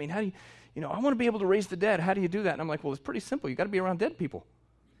do that? I mean, how do you, I want to be able to raise the dead. How do you do that? And I'm like, well, it's pretty simple. You got to be around dead people.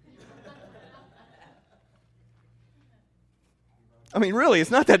 I mean, really,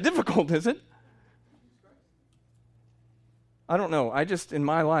 it's not that difficult, is it? I don't know. I just, in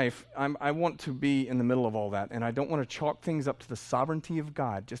my life, I want to be in the middle of all that, and I don't want to chalk things up to the sovereignty of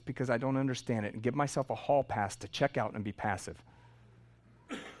God just because I don't understand it and give myself a hall pass to check out and be passive.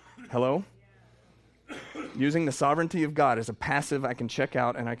 Hello? Using the sovereignty of God as a passive, I can check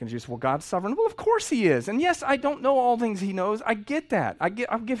out and I can just, well, God's sovereign. Well, of course he is. And yes, I don't know all things he knows. I get that.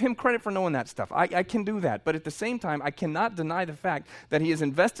 I'll give him credit for knowing that stuff. I can do that. But at the same time, I cannot deny the fact that he has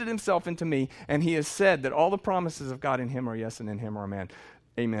invested himself into me, and he has said that all the promises of God in him are yes and in him are amen.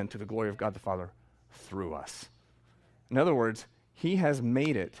 Amen, to the glory of God the Father through us. In other words, he has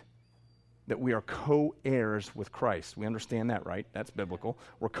made it that we are co-heirs with Christ. We understand that, right? That's biblical.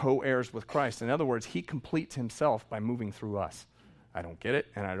 We're co-heirs with Christ. In other words, he completes himself by moving through us. I don't get it,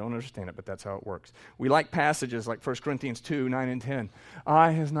 and I don't understand it, but that's how it works. We like passages like 1 Corinthians 2, 9 and 10.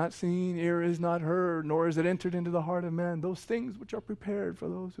 Eye has not seen, ear has not heard, nor has it entered into the heart of man, those things which are prepared for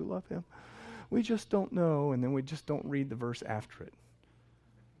those who love him. We just don't know, and then we just don't read the verse after it,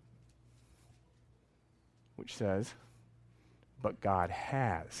 which says, but God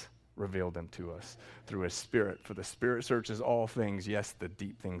has revealed them to us through his Spirit. For the Spirit searches all things, yes, the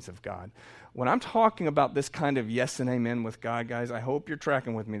deep things of God. When I'm talking about this kind of yes and amen with God, guys, I hope you're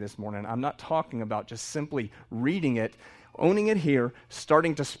tracking with me this morning. I'm not talking about just simply reading it, owning it here,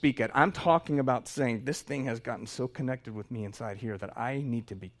 starting to speak it. I'm talking about saying this thing has gotten so connected with me inside here that I need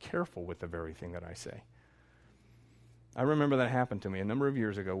to be careful with the very thing that I say. I remember that happened to me a number of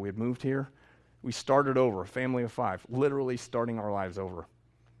years ago. We had moved here. We started over, a family of 5, literally starting our lives over.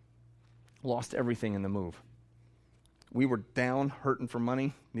 Lost everything in the move. We were down, hurting for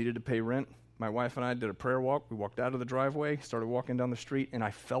money, needed to pay rent. My wife and I did a prayer walk. We walked out of the driveway, started walking down the street, and I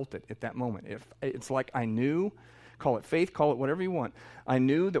felt it at that moment. It's like I knew, call it faith, call it whatever you want. I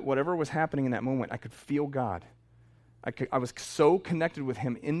knew that whatever was happening in that moment, I could feel God. I was so connected with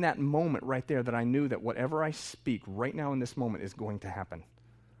him in that moment right there that I knew that whatever I speak right now in this moment is going to happen.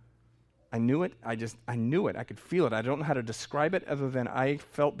 I knew it. I knew it. I could feel it. I don't know how to describe it other than I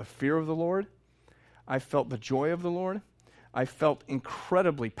felt the fear of the Lord. I felt the joy of the Lord. I felt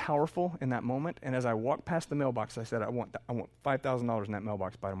incredibly powerful in that moment. And as I walked past the mailbox, I said, I want $5,000 in that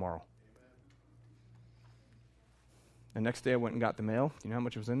mailbox by tomorrow. The next day I went and got the mail. You know how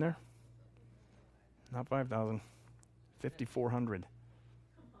much was in there? Not 5,000. 5,400.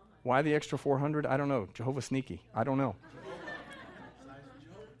 Why the extra 400? I don't know. Jehovah's sneaky. I don't know.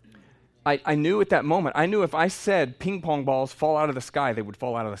 I knew at that moment, I knew if I said ping pong balls fall out of the sky, they would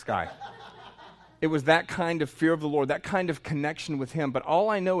fall out of the sky. It was that kind of fear of the Lord, that kind of connection with him. But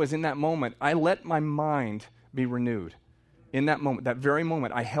all I know is in that moment, I let my mind be renewed. In that moment, that very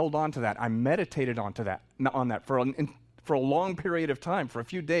moment, I held on to that. I meditated on that for a long period of time. For a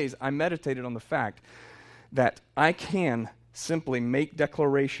few days, I meditated on the fact that I can simply make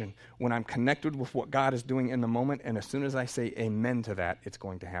declaration when I'm connected with what God is doing in the moment, and as soon as I say amen to that, it's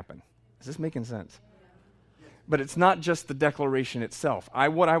going to happen. Is this making sense? But it's not just the declaration itself.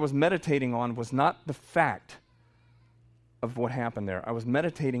 What I was meditating on was not the fact of what happened there. I was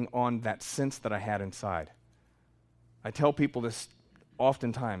meditating on that sense that I had inside. I tell people this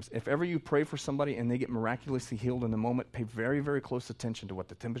oftentimes. If ever you pray for somebody and they get miraculously healed in the moment, pay very, very close attention to what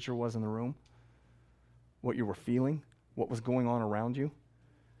the temperature was in the room, what you were feeling, what was going on around you.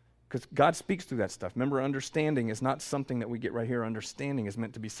 Because God speaks through that stuff. Remember, understanding is not something that we get right here. Understanding is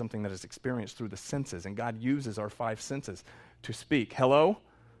meant to be something that is experienced through the senses, and God uses our 5 senses to speak. Hello?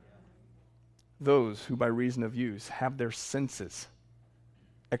 Those who by reason of use have their senses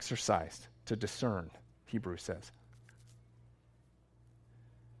exercised to discern, Hebrews says.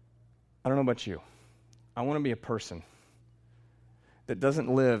 I don't know about you. I want to be a person that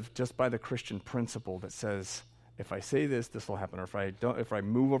doesn't live just by the Christian principle that says, if I say this, this will happen, or if I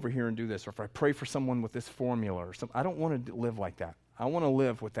move over here and do this, or if I pray for someone with this formula or something. I don't want to live like that. I want to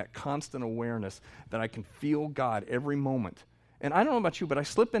live with that constant awareness that I can feel God every moment. And I don't know about you, but I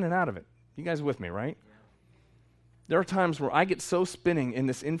slip in and out of it. You guys with me, right? Yeah. There are times where I get so spinning in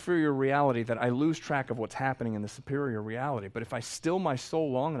this inferior reality that I lose track of what's happening in the superior reality. But if I still my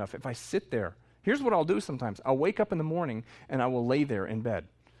soul long enough, if I sit there, here's what I'll do sometimes. I'll wake up in the morning and I will lay there in bed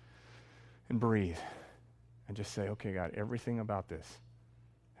and breathe. And just say, okay, God, everything about this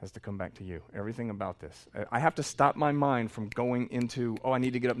has to come back to you. Everything about this. I have to stop my mind from going into, I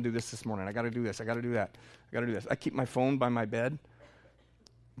need to get up and do this morning. I got to do this. I got to do that. I got to do this. I keep my phone by my bed.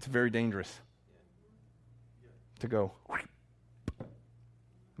 It's very dangerous to go,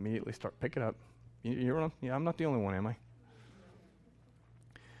 immediately start, pick it up. I'm not the only one, am I?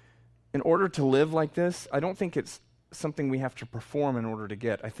 In order to live like this, I don't think it's something we have to perform in order to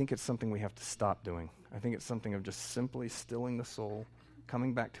get. I think it's something we have to stop doing. I think it's something of just simply stilling the soul,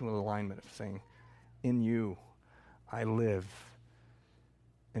 coming back to an alignment of saying, in you, I live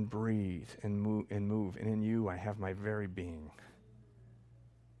and breathe and move. And in you, I have my very being.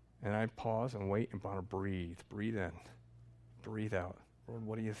 And I pause and wait and want to breathe. Breathe in. Breathe out. Lord,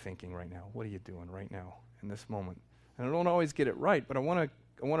 what are you thinking right now? What are you doing right now in this moment? And I don't always get it right, but I want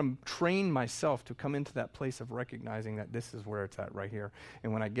to train myself to come into that place of recognizing that this is where it's at right here.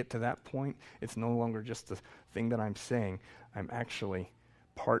 And when I get to that point, it's no longer just the thing that I'm saying. I'm actually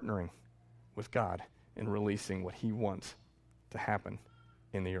partnering with God in releasing what he wants to happen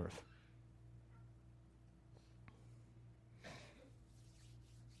in the earth.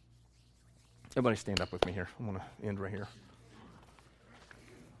 Everybody stand up with me here. I'm going to end right here.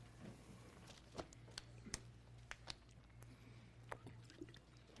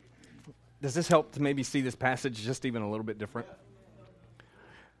 Does this help to maybe see this passage just even a little bit different?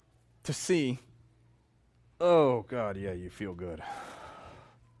 To see, oh God, yeah, you feel good.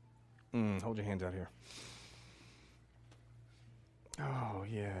 Hold your hands out here. Oh,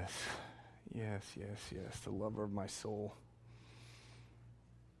 yes. Yes, yes, yes. The lover of my soul.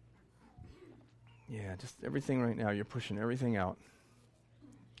 Yeah, just everything right now. You're pushing everything out.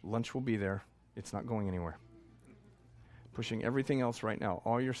 Lunch will be there. It's not going anywhere. Pushing everything else right now.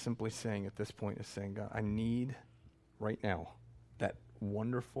 All you're simply saying at this point is saying, God, I need right now that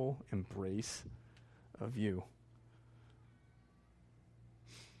wonderful embrace of you.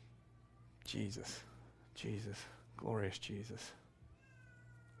 Jesus, Jesus, glorious Jesus.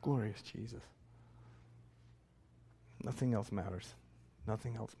 Glorious Jesus. Nothing else matters.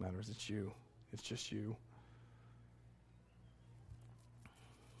 Nothing else matters. It's you. It's just you.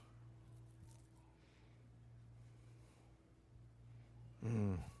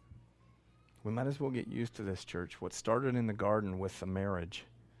 We might as well get used to this, church. What started in the garden with a marriage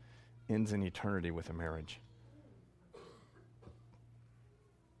ends in eternity with a marriage.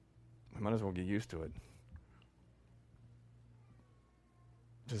 We might as well get used to it.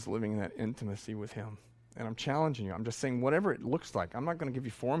 Just living in that intimacy with him. And I'm challenging you. I'm just saying whatever it looks like. I'm not going to give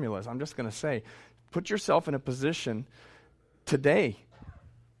you formulas. I'm just going to say, put yourself in a position today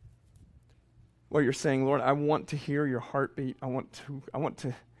where you're saying, Lord, I want to hear your heartbeat. I want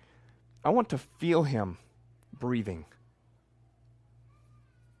to feel him breathing.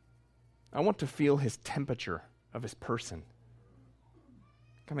 I want to feel his temperature of his person.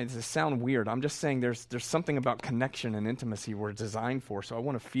 I mean, does this sound weird? I'm just saying there's something about connection and intimacy we're designed for, so I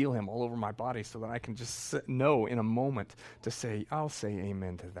want to feel him all over my body so that I can just know in a moment to say, I'll say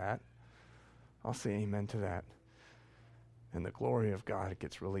amen to that. I'll say amen to that. And the glory of God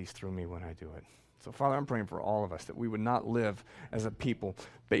gets released through me when I do it. So, Father, I'm praying for all of us that we would not live as a people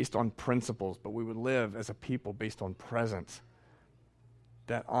based on principles, but we would live as a people based on presence.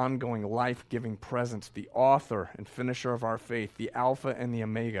 That ongoing life-giving presence, the author and finisher of our faith, the Alpha and the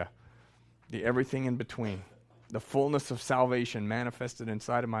Omega, the everything in between, the fullness of salvation manifested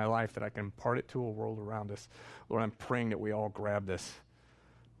inside of my life that I can impart it to a world around us. Lord, I'm praying that we all grab this.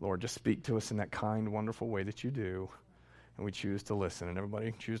 Lord, just speak to us in that kind, wonderful way that you do, and we choose to listen. And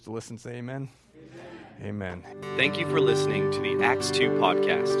everybody choose to listen, say amen. Amen. Thank you for listening to the Acts 2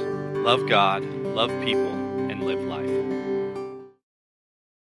 podcast. Love God, love people, and live life.